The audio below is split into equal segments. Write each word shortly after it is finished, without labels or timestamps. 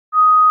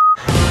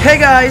Hey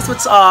guys,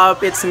 what's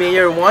up? It's me,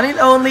 your one and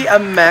only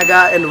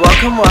Amegaaaa, and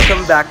welcome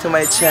back to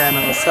my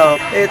channel. So,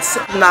 it's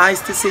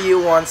nice to see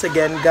you once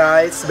again,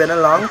 guys. It's been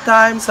a long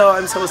time, so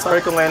I'm so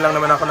sorry kung ngayon lang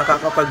naman ako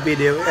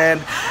nakakapag-video. And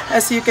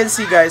as you can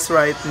see guys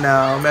right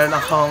now, meron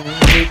akong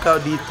hikaw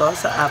dito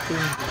sa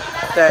aking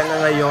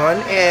tenga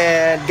ngayon.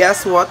 And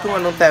guess what? Kung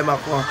anong tema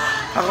ko?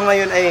 Ako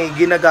ngayon ay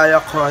ginagaya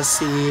ko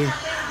si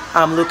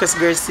Lucas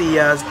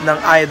Garcia ng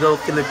Idol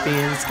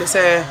Philippines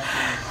kasi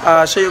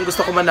siya yung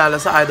gusto ko manalo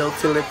sa Idol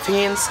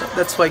Philippines.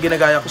 That's why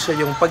ginagaya ko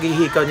siya yung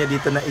paghihikaw niya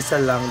dito na isa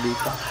lang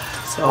dito.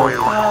 So,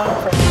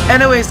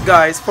 anyways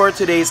guys, for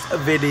today's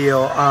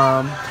video,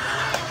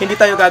 hindi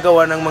tayo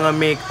gagawa ng mga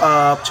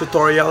makeup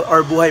tutorial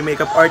or buhay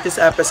makeup artist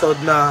episode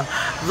na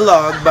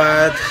vlog,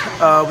 but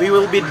we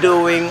will be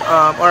doing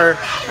or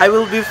I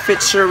will be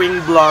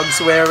featuring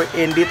vlogs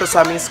wherein dito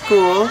sa aming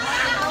school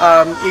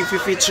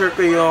i-feature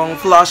ko yung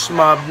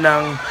Flashmob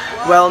ng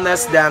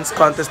wellness dance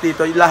contest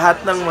dito.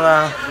 Lahat ng mga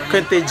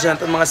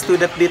contingent at mga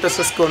student dito sa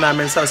school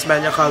namin sa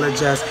Osmeña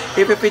colleges,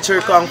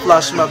 i-feature ko ang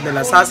Flashmob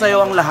nila.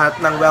 Sasayaw ang lahat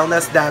ng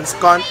wellness dance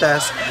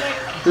contest,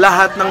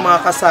 lahat ng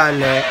mga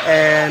kasali,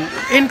 and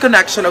in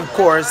connection of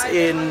course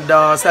in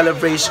the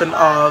celebration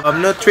of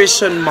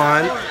Nutrition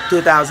Month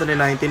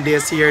 2019,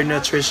 this year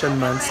Nutrition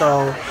Month.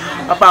 So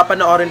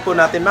papanoorin po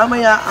natin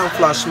mamaya ang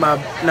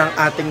Flashmob ng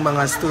ating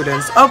mga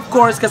students. Of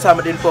course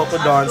kasama din po ako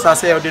doon,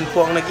 sasayaw din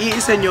po ang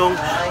nag-iisa nyong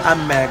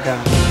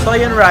Amegaaaa. So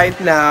yun, right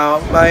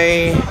now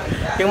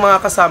yung mga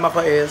kasama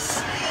ko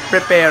is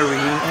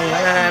preparing.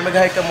 Ayan,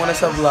 mag-hi ka muna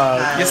sa vlog.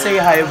 You say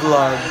hi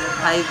vlog.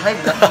 Hi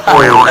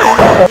vlog.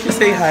 You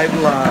say hi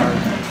vlog.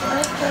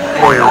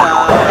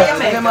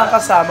 Yung mga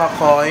kasama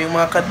ko, yung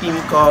mga ka-team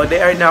ko,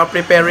 they are now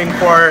preparing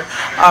for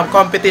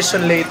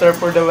competition later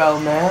for the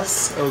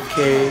wellness.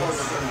 Okay.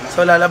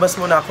 So lalabas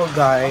muna ako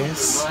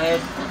guys.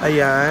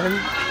 Ayan.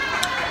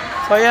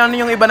 So ayan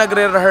yung iba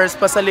nagre-rehearse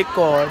pa sa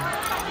likod.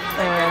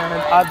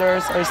 And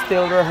others are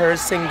still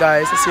rehearsing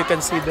guys, as you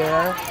can see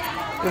there.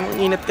 Yung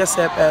init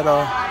kasi,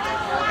 pero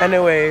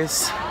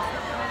anyways,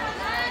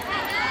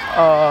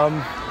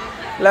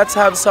 let's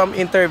have some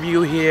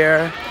interview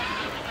here.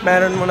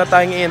 Meron muna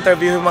tayong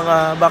i-interview yung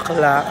mga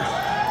bakla.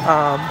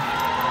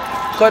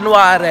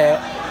 Kunwari,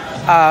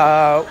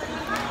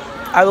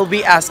 I will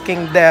be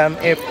asking them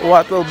if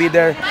what will be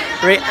their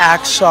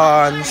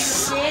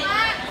reactions.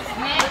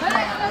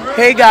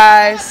 Hey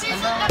guys!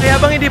 Kaya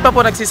habang hindi pa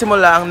po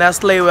nagsisimula ang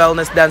Nestle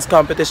Wellness Dance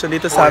Competition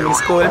dito sa aming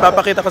school,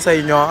 ipapakita ko sa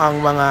inyo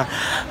ang mga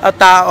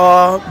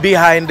tao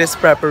behind this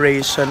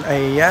preparation.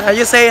 Ayan.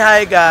 You say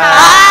hi guys!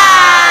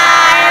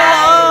 Hi!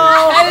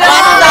 Hello!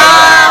 Hello!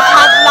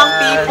 Madlang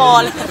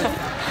people!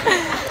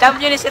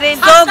 Championess rin.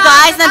 So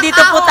guys, nandito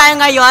po tayo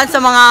ngayon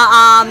sa mga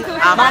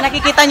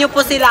nakikita nyo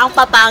po sila ang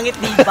papangit,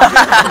 diba?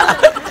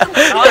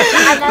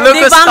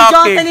 Lucas diba ang talking.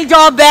 Johnson ni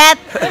Jobet?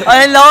 Oh,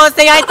 hello,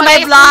 say hi to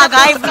my vlog.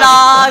 Hi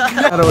vlog!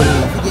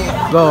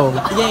 Go.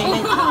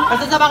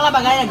 Kasi sa bakla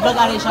bagay, nag-vlog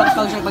ano siya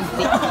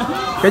pag-stick.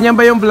 Ganyan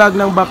ba yung vlog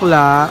ng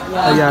bakla?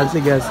 Ayan,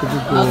 sige.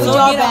 So,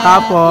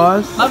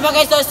 tapos?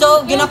 Mabagay,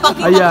 so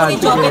ginapakita po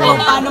ni Jobet kung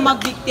paano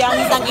magbikti ang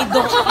isang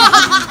ido.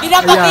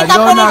 Ginapakita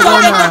po ni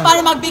Jobet kung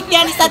paano magbikti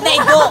ang isang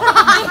ido.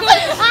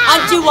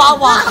 Ang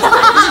chihuahua.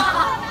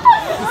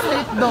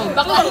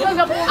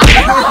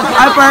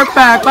 Ay,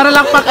 perfect. Para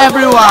lakpak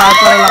everyone.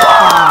 Para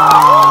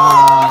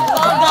lakpak.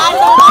 So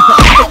guys,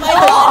 oh my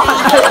God.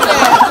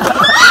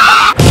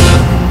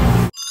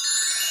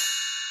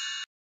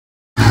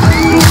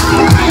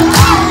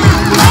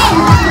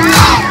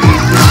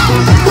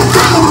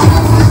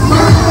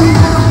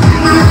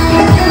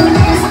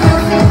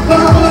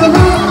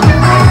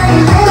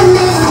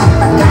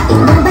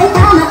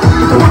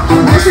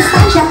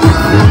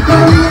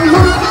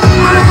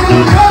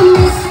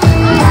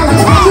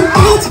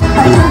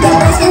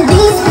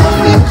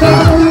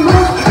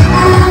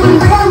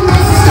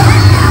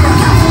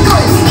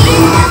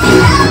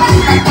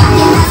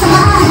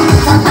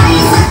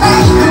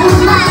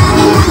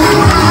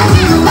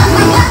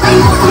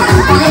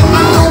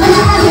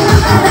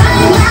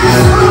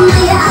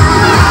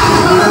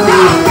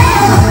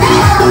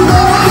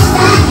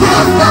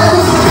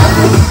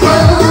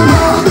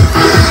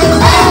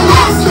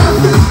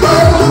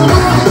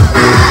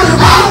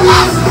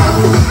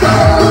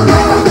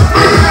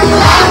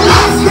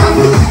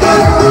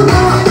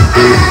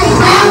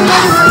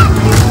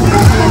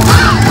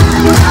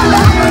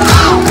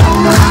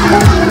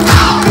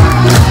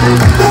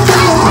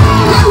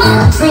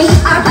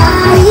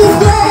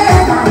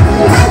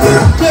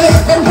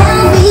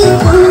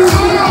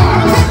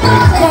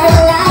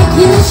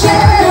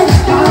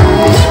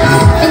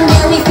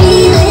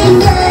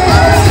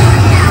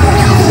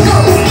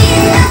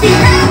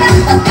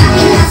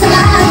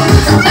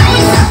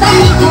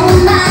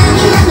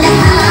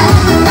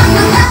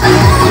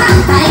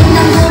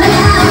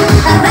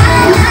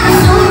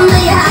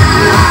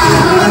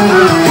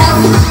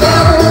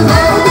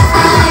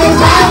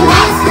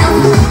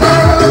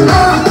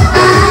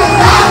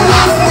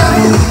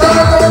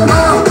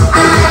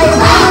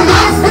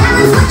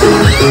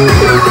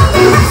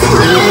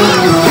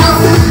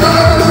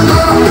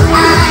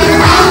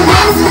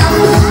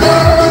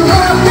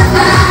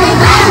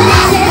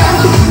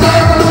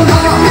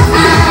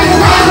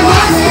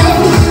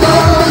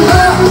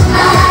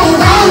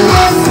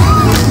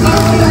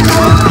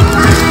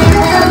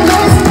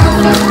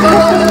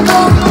 Ladies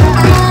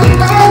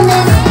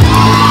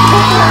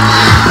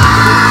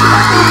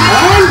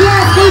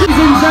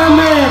and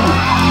gentlemen,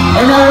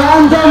 in a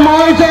random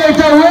order,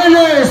 the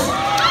winners.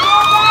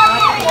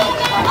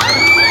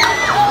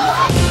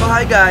 So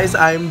hi guys,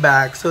 I'm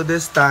back. So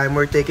this time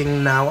we're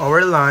taking now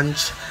our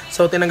lunch.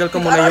 So tinanggal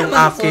ko muna yung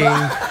aking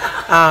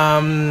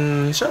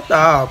shut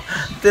up.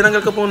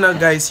 Tinanggal ko muna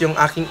guys yung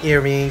aking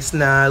earrings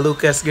na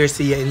Lucas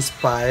Garcia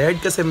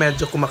inspired kasi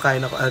medyo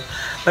kumakain ako at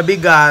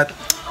mabigat.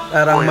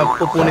 Parang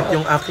mapupunit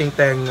yung aking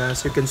tenga. As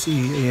you can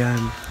see,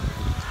 ayan.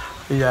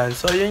 Ayan.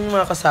 So, yun yung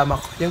mga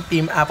kasama ko. Yung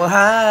Team Apple.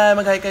 Hi!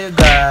 Mag-hi kayo,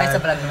 guys. Hi sa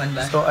vlog naman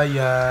ba? So,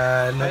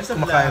 ayan. Hi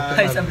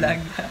sa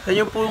vlog. Yan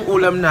yung po yung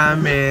ulam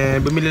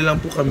namin. Bumili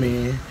lang po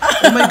kami.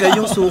 Oh my God,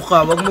 yung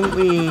suka. Wag mong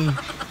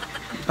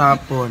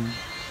tapon.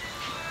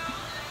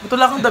 Ito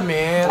lang ang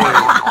damit.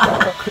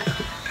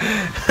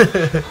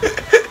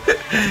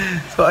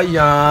 So,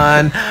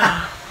 ayan.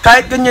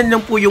 Kahit ganyan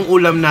lang po yung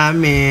ulam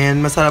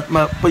namin, masarap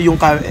po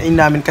yung kain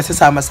namin kasi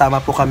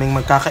sama-sama po kaming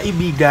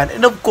magkakaibigan.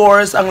 And of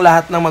course, ang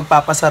lahat ng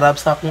magpapasarap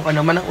sa kung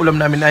ano man ang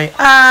ulam namin ay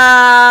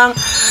ang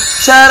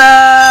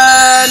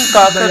charan!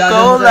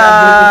 Coca-Cola!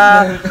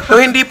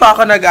 So, hindi pa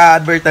ako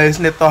nag-advertise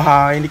nito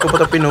ha. Hindi ko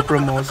po ito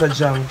pinopromote.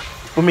 Sadyang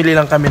pumili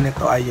lang kami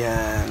nito.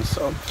 Ayan.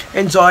 So,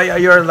 enjoy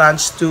your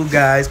lunch too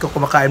guys. Kung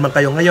kumakain man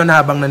kayo ngayon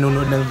habang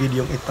nanonood ng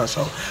video ito.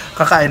 So,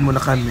 kakain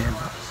muna kami.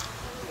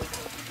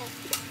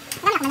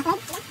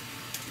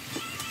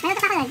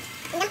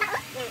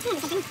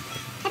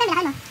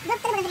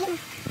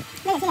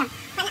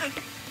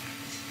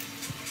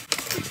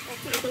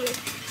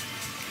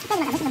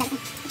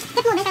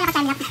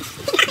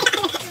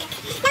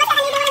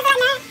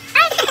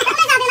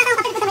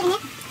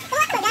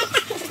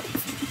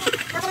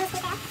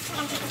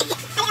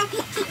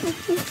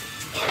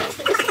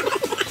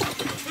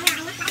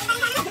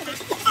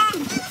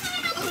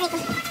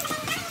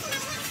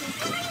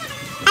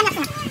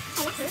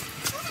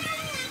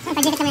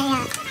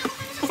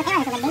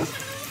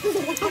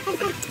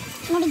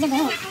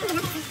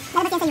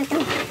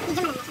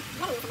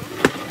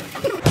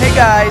 Hey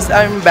guys,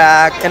 I'm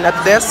back and at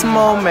this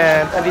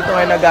moment, andito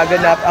ngayon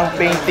nagaganap ang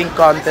painting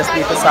contest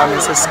dito sa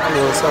amin sa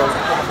school. So,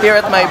 here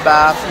at my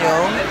back,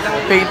 yung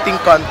painting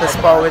contest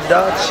pa with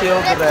the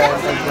children.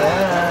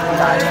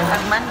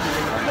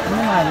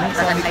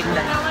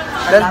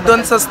 Then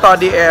dun sa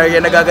study area,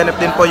 nagaganap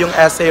din po yung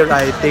essay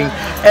writing.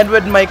 And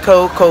with my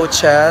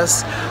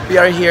co-coaches, we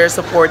are here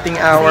supporting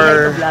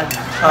our...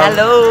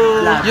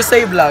 Hello! You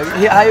say vlog.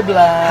 Hi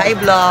vlog. Hi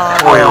vlog!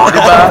 Oh,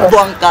 diba?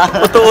 Buwang ka.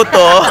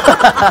 Uto-uto.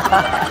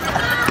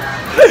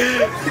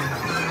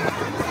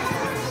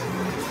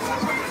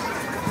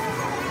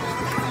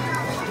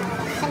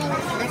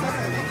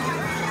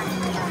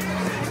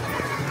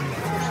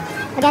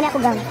 Magana ako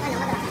gang.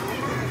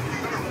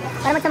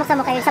 Para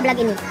magsamok-samok kayo sa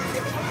vlog ini.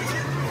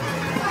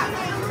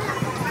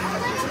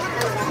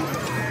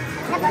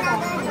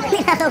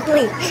 Ako po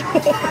eh.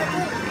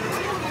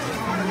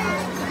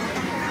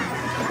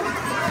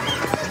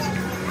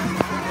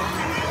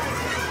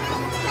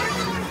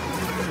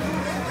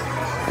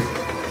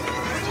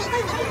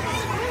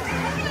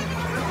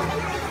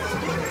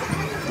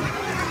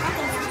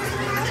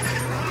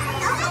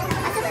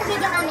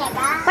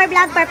 For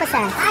vlog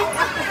purposes.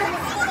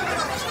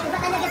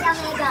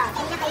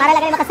 Para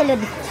lagay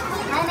makasulod.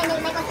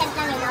 May content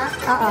lang no?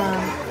 Oo.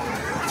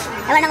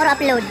 Ewan nang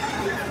upload.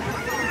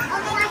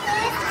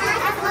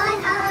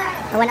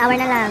 1 hour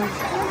na lang.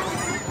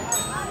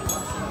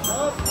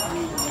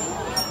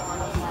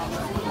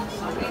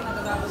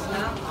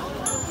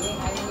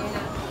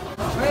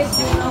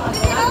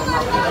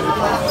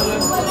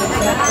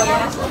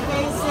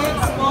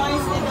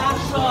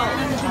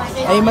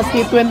 Ay,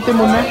 maski 20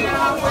 mo na.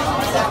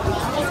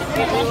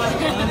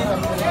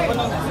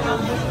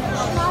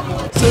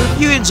 So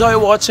if you enjoy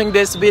watching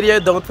this video,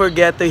 don't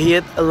forget to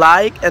hit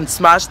like and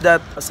smash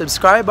that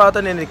subscribe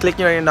button and click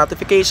your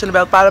notification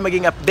bell para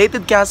maging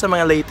updated ka sa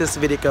mga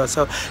latest video ko.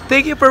 So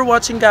thank you for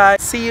watching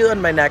guys. See you on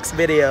my next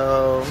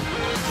video.